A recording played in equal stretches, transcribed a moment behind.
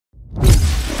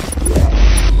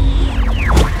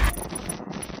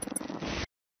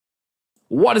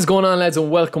What is going on, lads, and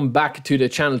welcome back to the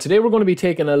channel. Today we're going to be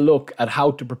taking a look at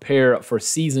how to prepare for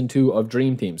Season 2 of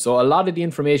Dream Team. So a lot of the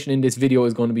information in this video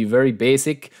is going to be very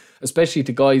basic, especially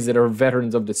to guys that are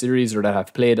veterans of the series or that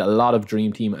have played a lot of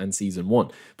Dream Team and Season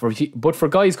 1. But for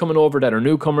guys coming over that are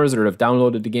newcomers or have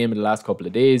downloaded the game in the last couple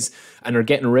of days and are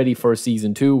getting ready for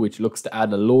Season 2, which looks to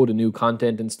add a load of new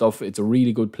content and stuff, it's a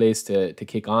really good place to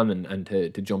kick on and to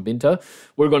jump into.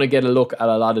 We're going to get a look at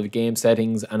a lot of the game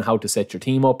settings and how to set your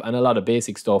team up and a lot of basic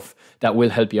stuff that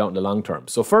will help you out in the long term.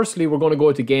 So firstly, we're going to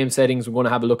go to game settings. We're going to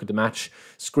have a look at the match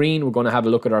screen. We're going to have a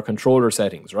look at our controller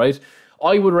settings, right?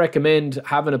 I would recommend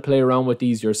having a play around with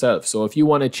these yourself. So if you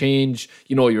want to change,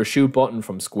 your shoot button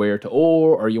from square to O,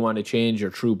 or you want to change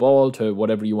your true ball to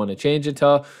whatever you want to change it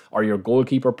to, or your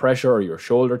goalkeeper pressure, or your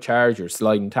shoulder charge, your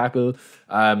sliding tackle,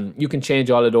 you can change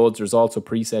all of those. There's also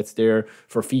presets there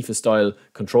for FIFA style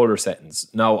controller settings.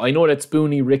 Now, I know that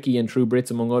Spoonie, Ricky, and True Brits,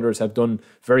 among others, have done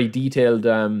very detailed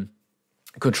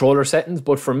controller settings,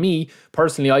 but for me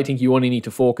personally, I think you only need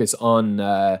to focus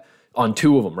on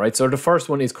two of them, right? So the first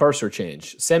one is cursor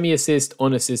change, semi-assist,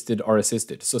 unassisted, or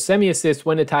assisted. So semi-assist,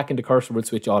 when attacking, the cursor will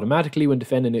switch automatically. When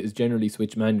defending, it is generally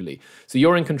switched manually. So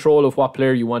you're in control of what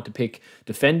player you want to pick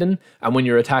defending, and when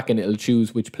you're attacking, it'll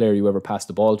choose which player you ever pass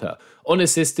the ball to.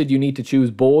 Unassisted, you need to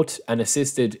choose both, and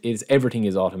assisted is everything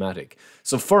is automatic.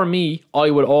 So for me,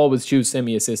 I would always choose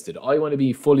semi-assisted. I want to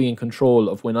be fully in control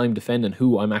of when I'm defending,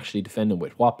 who I'm actually defending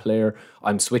with, what player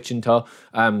I'm switching to.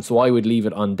 So I would leave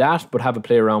it on that, but have a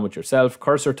play around with yourself.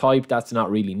 Cursor type, that's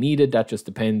not really needed. That just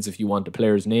depends if you want the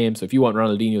player's name. So if you want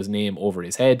Ronaldinho's name over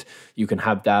his head, you can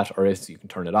have that, or else you can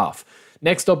turn it off.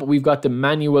 Next up, we've got the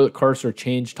manual cursor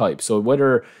change type. So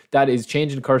whether that is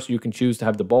changing the cursor, you can choose to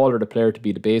have the ball or the player to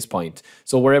be the base point.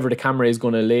 So wherever the camera is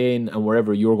going to lay in and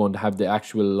wherever you're going to have the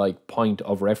actual point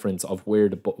of reference of where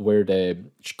the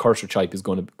cursor type is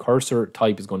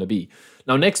going to be.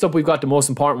 Now, next up, we've got the most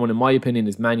important one, in my opinion,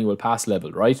 is manual pass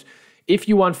level, right? If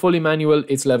you want fully manual,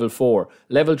 it's level 4.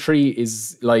 Level 3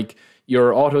 is like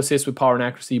your auto assist with power and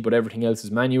accuracy, but everything else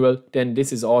is manual. Then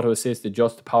this is auto assist,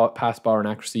 adjust the pass power and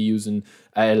accuracy using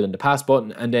L and the pass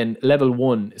button. And then level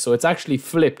 1, so it's actually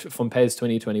flipped from PES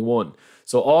 2021.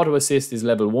 So auto assist is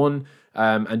level 1,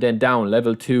 and then down,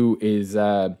 level 2 is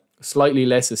slightly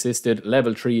less assisted.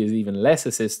 Level 3 is even less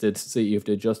assisted, so you have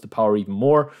to adjust the power even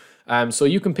more. So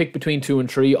you can pick between 2 and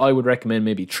 3. I would recommend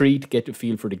maybe 3 to get the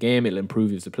feel for the game. It'll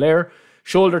improve you as a player.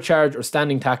 Shoulder charge or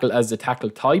standing tackle as the tackle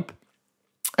type.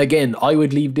 Again, I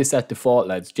would leave this at default,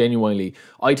 lads, genuinely.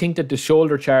 I think that the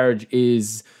shoulder charge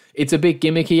it's a bit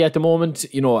gimmicky at the moment,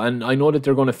 and I know that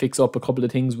they're going to fix up a couple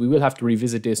of things. We will have to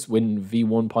revisit this when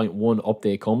V1.1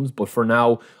 update comes, but for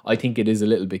now, I think it is a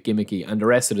little bit gimmicky. And the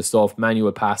rest of the stuff,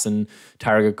 manual passing,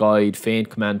 target guide, feint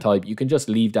command type, you can just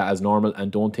leave that as normal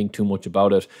and don't think too much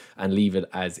about it and leave it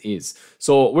as is.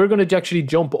 So we're going to actually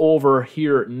jump over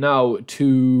here now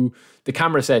to the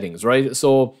camera settings, right?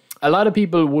 So a lot of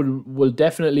people will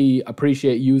definitely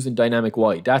appreciate using dynamic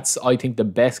wide. That's, I think, the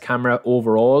best camera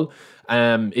overall.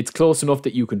 It's close enough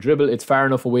that you can dribble. It's far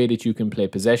enough away that you can play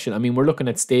possession. I mean, we're looking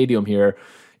at stadium here.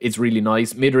 It's really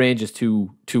nice. Mid-range is too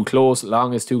close.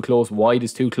 Long is too close. Wide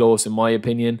is too close, in my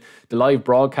opinion. The live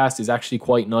broadcast is actually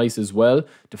quite nice as well.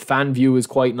 The fan view is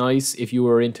quite nice. If you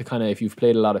were into if you've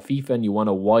played a lot of FIFA and you want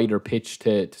a wider pitch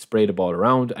to spray the ball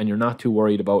around and you're not too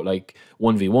worried about like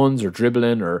 1v1s or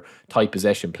dribbling or tight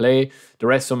possession play, the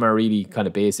rest of them are really kind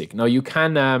of basic. Now, you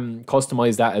can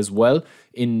customize that as well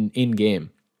in-game.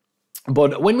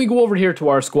 But when we go over here to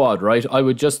our squad, right, I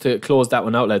would, just to close that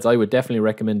one out, lads, I would definitely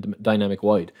recommend dynamic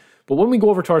wide. But when we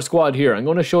go over to our squad here, I'm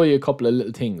going to show you a couple of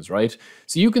little things, right?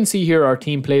 So you can see here our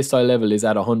team playstyle level is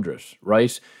at 100,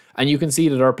 right? And you can see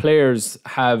that our players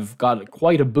have got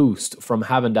quite a boost from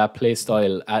having that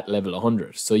playstyle at level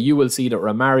 100. So you will see that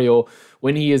Romario,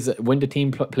 when the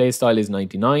team playstyle is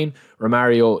 99,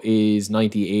 Romario is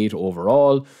 98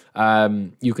 overall.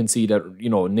 You can see that,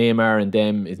 Neymar and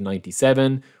them is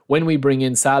 97. When we bring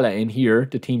in Salah in here,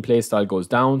 the team playstyle goes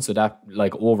down, so that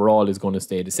overall is going to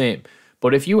stay the same.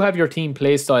 But if you have your team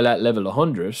playstyle at level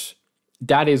 100,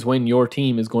 that is when your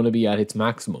team is going to be at its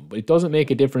maximum. But it doesn't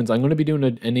make a difference. I'm going to be doing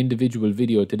an individual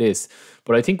video to this.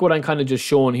 But I think what I'm kind of just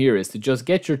showing here is to just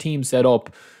get your team set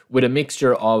up with a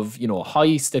mixture of,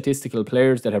 high statistical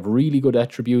players that have really good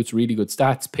attributes, really good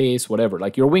stats, pace, whatever.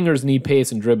 Like your wingers need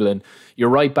pace and dribbling. Your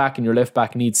right back and your left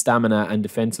back need stamina and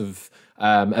defensive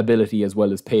ability as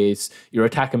well as pace. Your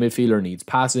attacking midfielder needs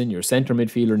passing. Your centre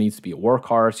midfielder needs to be a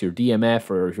workhorse. Your DMF,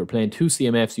 or if you're playing 2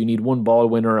 CMFs, you need one ball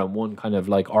winner and one kind of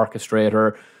like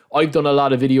orchestrator. I've done a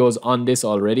lot of videos on this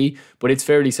already, but it's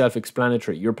fairly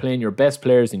self-explanatory. You're playing your best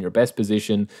players in your best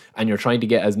position, and you're trying to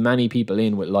get as many people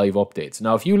in with live updates.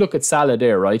 Now, if you look at Salah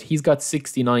there, right, he's got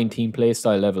 69 team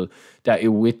playstyle level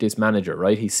with this manager,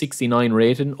 right? He's 69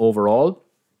 rated overall,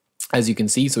 as you can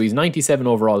see. So he's 97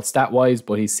 overall stat wise,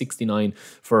 but he's 69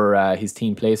 for his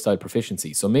team playstyle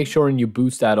proficiency. So make sure and you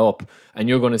boost that up, and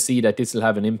you're going to see that this will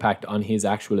have an impact on his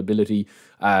actual ability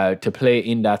to play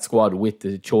in that squad with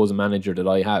the chosen manager that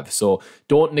I have. So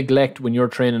don't neglect when you're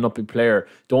training up a player.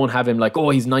 Don't have him like, oh,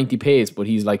 he's 90 pace, but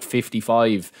he's like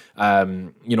 55,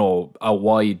 you know, a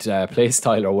wide play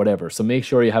style or whatever. So make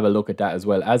sure you have a look at that as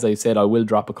well. As I said, I will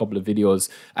drop a couple of videos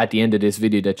at the end of this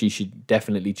video that you should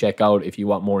definitely check out if you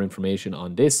want more information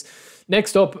on this.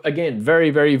 Next up, again,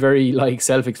 very like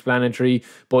self-explanatory,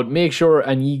 but make sure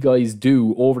and you guys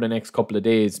do over the next couple of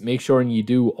days, make sure and you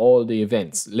do all the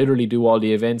events, literally do all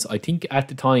the events. I think at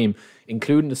the time,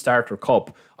 including the starter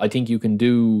cup, I think you can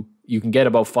get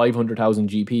about 500,000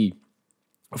 GP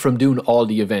from doing all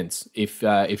the events if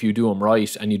you do them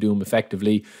right and you do them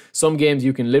effectively. Some games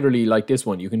you can literally, like this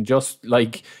one, you can just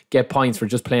like get points for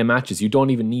just playing matches. You don't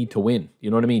even need to win. You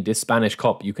know what I mean? This Spanish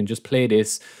Cup, you can just play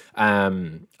this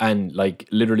and like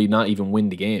literally not even win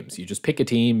the games. You just pick a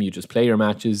team, you just play your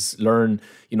matches, learn,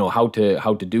 you know, how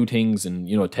to do things, and,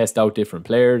 you know, test out different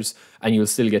players, and you'll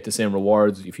still get the same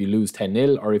rewards if you lose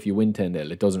 10-0 or if you win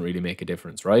 10-0. It doesn't really make a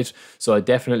difference, right? So I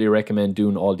definitely recommend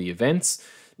doing all the events.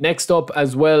 Next up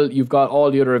as well, you've got all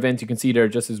the other events you can see there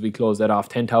just as we close that off.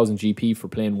 10,000 GP for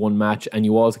playing one match, and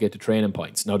you also get the training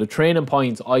points. Now, the training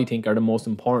points, I think, are the most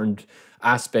important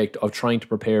aspect of trying to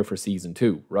prepare for Season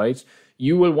 2, right?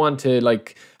 You will want to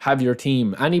like have your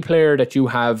team, any player that you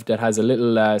have that has a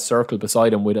little circle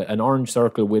beside them with an orange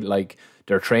circle with like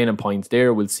their training points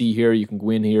there. We'll see here, you can go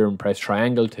in here and press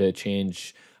triangle to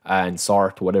change and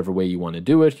sort whatever way you want to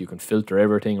do it. You can filter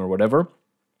everything or whatever.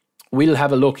 We'll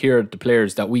have a look here at the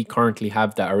players that we currently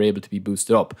have that are able to be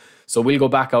boosted up. So we'll go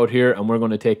back out here and we're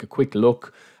going to take a quick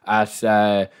look at,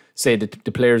 say,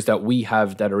 the players that we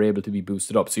have that are able to be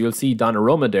boosted up. So you'll see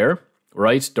Donnarumma there,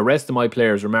 right? The rest of my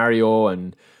players, Romario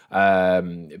and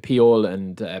Piol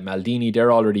and Maldini,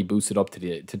 they're already boosted up to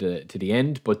the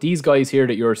end. But these guys here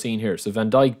that you're seeing here, so Van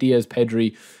Dijk, Diaz,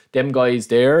 Pedri, them guys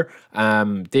there,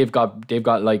 they've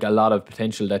got like a lot of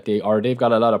potential they've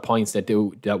got a lot of points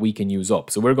that we can use up.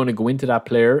 So we're going to go into that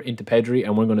player, into Pedri,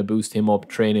 and we're going to boost him up,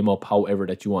 train him up however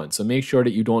that you want. So make sure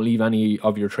that you don't leave any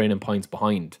of your training points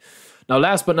behind. Now,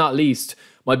 last but not least,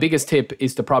 my biggest tip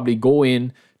is to probably go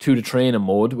in to the training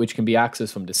mode, which can be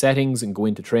accessed from the settings, and go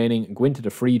into training and go into the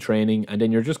free training, and then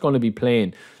you're just going to be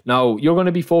playing. Now, you're going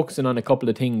to be focusing on a couple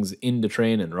of things in the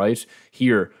training, right?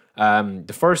 Here,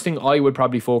 the first thing I would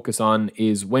probably focus on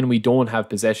is when we don't have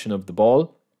possession of the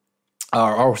ball,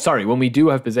 or sorry, when we do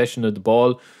have possession of the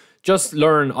ball, just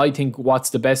learn, I think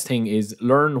what's the best thing is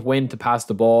learn when to pass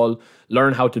the ball,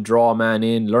 learn how to draw a man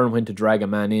in, learn when to drag a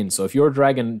man in. So if you're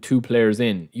dragging two players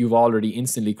in, you've already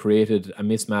instantly created a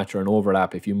mismatch or an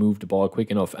overlap if you move the ball quick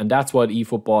enough. And that's what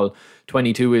eFootball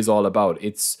 22 is all about.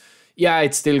 It's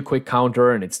still quick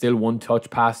counter, and it's still one-touch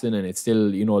passing, and it's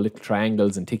still, you know, little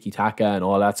triangles and tiki-taka and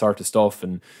all that sort of stuff.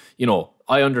 And, you know,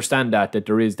 I understand that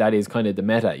that is kind of the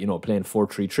meta, you know, playing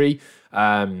 4-3-3,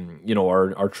 you know,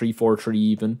 or 3-4-3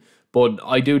 even. But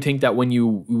I do think that when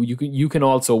you can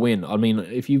also win. I mean,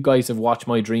 if you guys have watched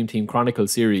my Dream Team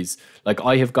Chronicles series, like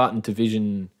I have gotten to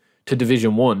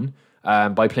Division 1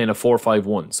 by playing a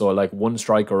 4-5-1. So like one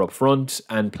striker up front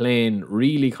and playing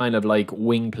really kind of like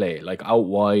wing play, like out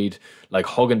wide, like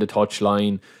hugging the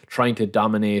touchline, trying to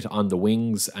dominate on the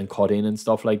wings and cut in and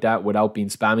stuff like that without being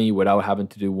spammy, without having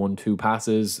to do 1-2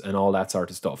 passes and all that sort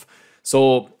of stuff.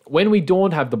 So when we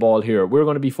don't have the ball here, we're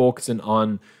going to be focusing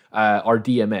on our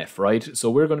DMF, right? So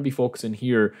we're going to be focusing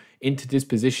here into this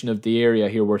position of the area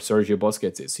here where Sergio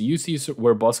Busquets is. So you see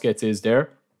where Busquets is there.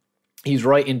 He's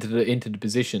right into the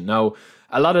position. Now,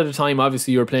 a lot of the time,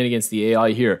 obviously, you're playing against the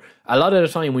AI here. A lot of the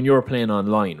time when you're playing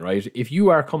online, right, if you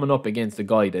are coming up against a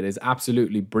guy that is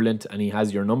absolutely brilliant and he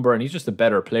has your number and he's just a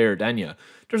better player than you,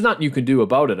 there's nothing you can do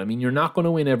about it. I mean, you're not going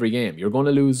to win every game. You're going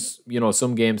to lose, you know,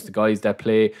 some games to guys that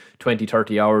play 20,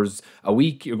 30 hours a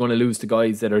week. You're going to lose to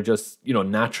guys that are just, you know,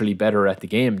 naturally better at the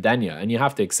game than you. And you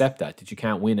have to accept that you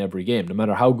can't win every game. No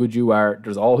matter how good you are,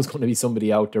 there's always going to be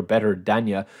somebody out there better than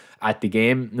you at the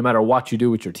game, no matter what you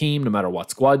do with your team, no matter what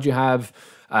squad you have.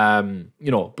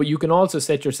 You know, but you can also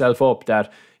set yourself up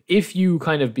that if you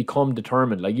kind of become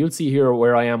determined, like you'll see here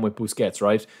where I am with Busquets,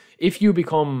 right? If you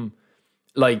become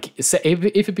like,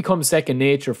 if it becomes second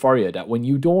nature for you, that when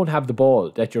you don't have the ball,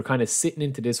 that you're kind of sitting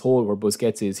into this hole where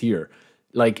Busquets is here,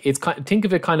 Like it's kind, think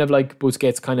of it kind of like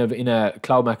Busquets kind of in a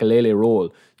Cloud Makelele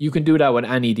role. You can do that with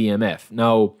any DMF.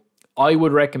 Now, I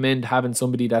would recommend having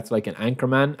somebody that's like an anchor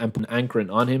man and put an anchoring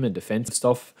on him and defensive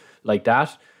stuff like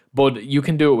that. But you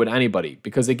can do it with anybody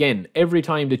because again, every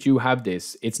time that you have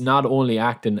this, it's not only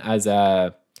acting as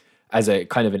a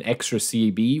kind of an extra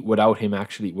CB without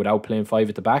playing five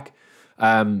at the back.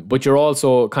 But you're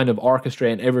also kind of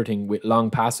orchestrating everything with long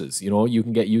passes. You know, you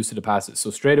can get used to the passes.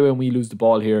 So straight away when we lose the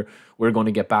ball here, we're going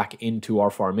to get back into our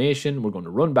formation. We're going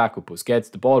to run back with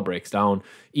Busquets. The ball breaks down.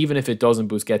 Even if it doesn't,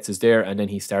 Busquets is there and then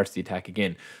he starts the attack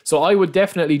again. So I would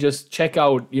definitely just check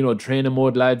out, you know, training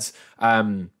mode, lads.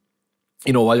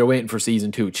 You know, while you're waiting for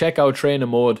season 2, check out training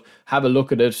mode, have a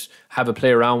look at it, have a play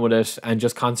around with it, and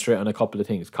just concentrate on a couple of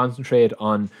things. Concentrate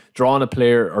on drawing a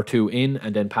player or two in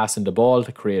and then passing the ball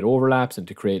to create overlaps and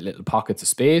to create little pockets of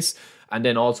space. And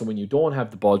then also when you don't have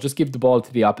the ball, just give the ball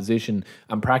to the opposition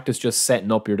and practice just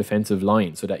setting up your defensive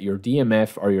line so that your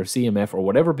DMF or your CMF or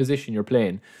whatever position you're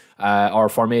playing or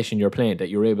formation you're playing, that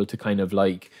you're able to kind of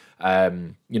like,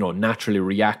 you know, naturally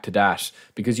react to that,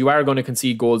 because you are going to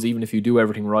concede goals even if you do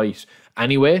everything right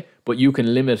anyway, but you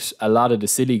can limit a lot of the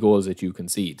silly goals that you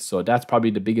concede. So that's probably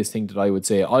the biggest thing that I would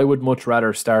say. I would much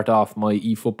rather start off my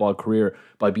eFootball career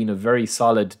by being a very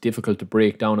solid, difficult to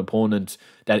break down opponent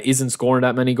that isn't scoring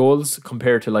that many goals,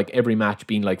 compared to like every match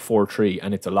being like 4-3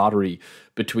 and it's a lottery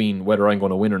between whether I'm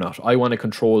going to win or not. I want to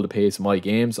control the pace of my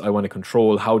games. I want to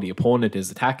control how the opponent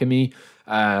is attacking me,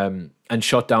 and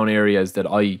shut down areas that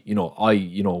I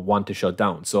want to shut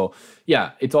down. So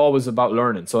yeah, it's always about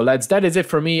learning. So lads, that is it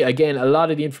for me. Again, a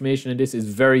lot of the information in this is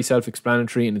very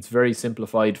self-explanatory and it's very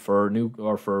simplified for new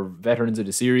or for veterans of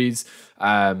the series.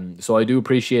 So I do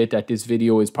appreciate that this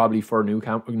video is probably for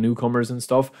newcomers and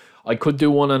stuff. I could do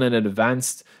one on an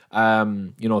advanced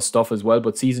stuff as well,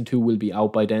 but season 2 will be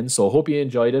out by then. So hope you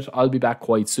enjoyed it. I'll be back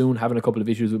quite soon, having a couple of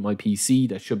issues with my PC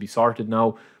that should be sorted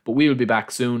now, but we will be back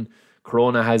soon.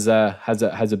 Corona has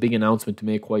a big announcement to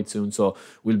make quite soon, so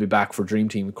we'll be back for Dream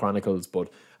Team Chronicles.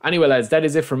 But anyway, lads, that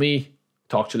is it for me.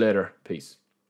 Talk to you later. Peace.